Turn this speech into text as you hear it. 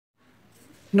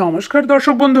নমস্কার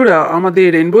দর্শক বন্ধুরা, আমাদের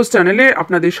রেনবোস চ্যানেলে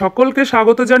আপনাদের সকলকে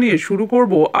স্বাগত জানিয়ে শুরু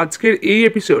করব আজকের এই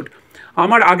এপিসোড।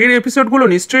 আমার আগের এপিসোডগুলো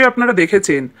নিশ্চয়ই আপনারা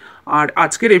দেখেছেন, আর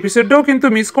আজকের এপিসোডটাও কিন্তু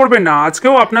মিস করবেন না।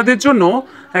 আজকেও আপনাদের জন্য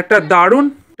একটা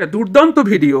দুর্দান্ত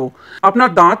ভিডিও। আপনার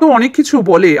দাঁতও অনেক কিছু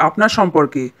বলে আপনার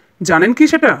সম্পর্কে, জানেন কি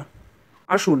সেটা?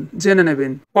 আসুন জেনে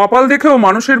নেবেন। কপাল দেখেও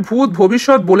মানুষের ভূত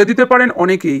ভবিষ্যৎ বলে দিতে পারেন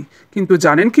অনেকেই, কিন্তু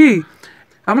জানেন কি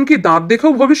এমনকি দাঁত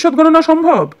দেখেও ভবিষ্যৎ গণনা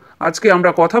সম্ভব? আজকে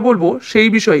আমরা কথা বলবো সেই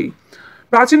বিষয়েই।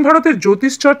 প্রাচীন ভারতের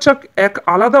জ্যোতিষ চর্চা এক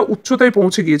আলাদা উচ্চতায়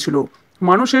পৌঁছে গিয়েছিল।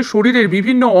 মানুষের শরীরের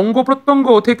বিভিন্ন অঙ্গ প্রত্যঙ্গ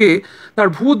থেকে তার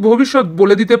ভূত ভবিষ্যৎ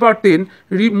বলে দিতে পারতেন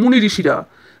মুনি ঋষিরা।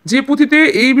 যে পুঁথিতে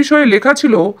এই বিষয়ে লেখা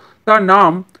ছিল তার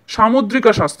নাম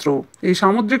সামুদ্রিকা শাস্ত্র। এই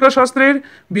সামুদ্রিকা শাস্ত্রের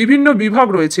বিভিন্ন বিভাগ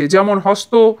রয়েছে, যেমন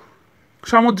হস্ত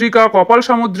সামুদ্রিকা, কপাল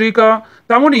সামুদ্রিকা,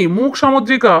 তেমনই মুখ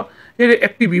সামুদ্রিকা এর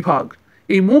একটি বিভাগ।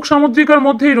 এই মুখ সামুদ্রিকার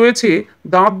মধ্যেই রয়েছে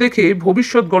দাঁত দেখে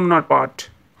ভবিষ্যৎ গণনার পাঠ।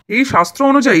 এই শাস্ত্র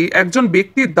অনুযায়ী একজন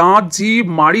ব্যক্তির দাঁত, জিভ,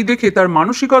 মাড়ি দেখে তার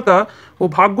মানসিকতা ও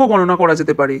ভাগ্য গণনা করা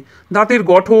যেতে পারে। দাঁতের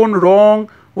গঠন, রং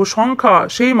ও সংখ্যা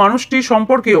সেই মানুষটি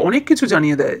সম্পর্কে অনেক কিছু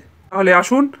জানিয়ে দেয়। তাহলে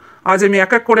আসুন আজ আমি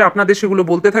এক এক করে আপনাদের সেগুলো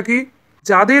বলতে থাকি।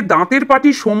 যাদের দাঁতের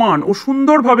পাটি সমান ও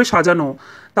সুন্দরভাবে সাজানো,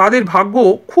 তাদের ভাগ্য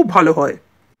খুব ভালো হয়।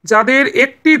 যাদের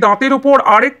একটি দাঁতের ওপর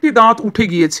আরেকটি দাঁত উঠে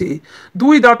গিয়েছে,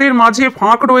 দুই দাঁতের মাঝে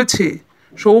ফাঁক রয়েছে,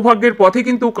 সৌভাগ্যের পথে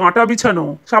কিন্তু কাঁটা বিছানো।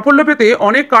 সাফল্য পেতে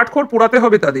অনেক কাঠখড় পোড়াতে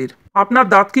হবে তাদের। আপনার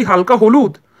দাঁত কি হালকা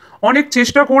হলুদ? অনেক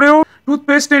চেষ্টা করেও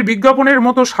টুথপেস্টের বিজ্ঞাপনের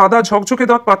মতো সাদা ঝকঝকে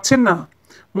দাঁত পাচ্ছেন না?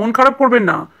 মন খারাপ করবেন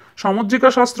না। সামুদ্রিকা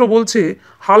শাস্ত্র বলছে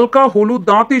হালকা হলুদ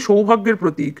দাঁতই সৌভাগ্যের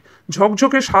প্রতীক।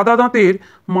 ঝকঝকে সাদা দাঁতের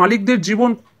মালিকদের জীবন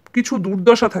কিছু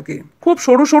দুর্দশা থাকে। খুব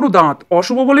সরু সরু দাঁত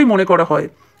অশুভ বলেই মনে করা হয়।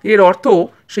 এর অর্থ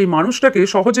সেই মানুষটাকে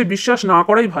সহজে বিশ্বাস না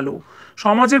করাই ভালো।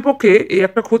 সমাজের পক্ষে এ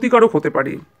একটা ক্ষতিকারক হতে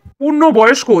পারে।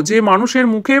 পূর্ণবয়স্ক যে মানুষের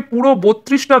মুখে পুরো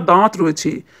 32টা দাঁত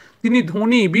রয়েছে, তিনি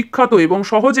ধনী, বিখ্যাত এবং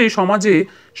সহজেই সমাজে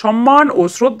সম্মান ও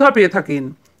শ্রদ্ধা পেয়ে থাকেন।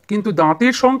 কিন্তু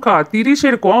দাঁতের সংখ্যা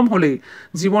 30-এর কম হলে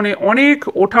জীবনে অনেক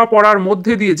ওঠা পড়ার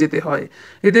মধ্যে দিয়ে যেতে হয়।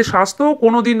 এদের স্বাস্থ্য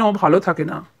কোনোদিনও ভালো থাকে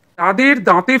না। তাদের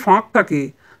দাঁতে ফাঁক থাকে,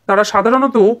 তারা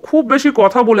সাধারণত খুব বেশি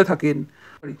কথা বলে থাকেন।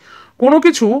 কোনো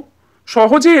কিছু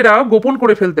সহজে এরা গোপন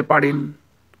করে ফেলতে পারেন।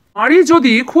 মাড়ি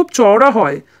যদি খুব চওড়া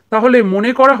হয়, তাহলে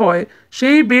মনে করা হয়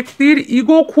সেই ব্যক্তির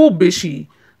ইগো খুব বেশি।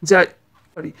 যা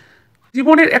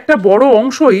জীবনের একটা বড়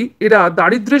অংশই এরা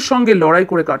দারিদ্র্যের সঙ্গে লড়াই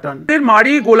করে কাটান। এদের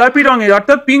মাড়ি গোলাপি রঙের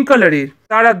অর্থাৎ পিঙ্ক কালারের।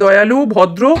 তারা দয়ালু,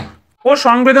 ভদ্র ও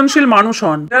সংবেদনশীল মানুষ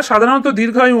হন। এরা সাধারণত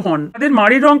দীর্ঘায়ু হন। তাদের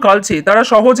মাড়ির রং কালচে, তারা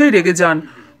সহজেই রেগে যান।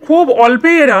 খুব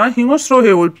অল্পেই এরা হিংস্র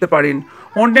হয়ে উঠতে পারেন।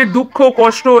 অন্যের দুঃখ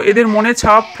কষ্ট এদের মনে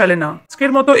ছাপ ফেলে না।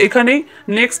 আজকের মতো এখানেই।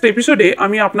 নেক্সট এপিসোডে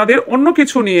আমি আপনাদের অন্য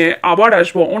কিছু নিয়ে আবার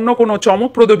আসবো, অন্য কোনো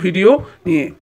চমকপ্রদ ভিডিও নিয়ে।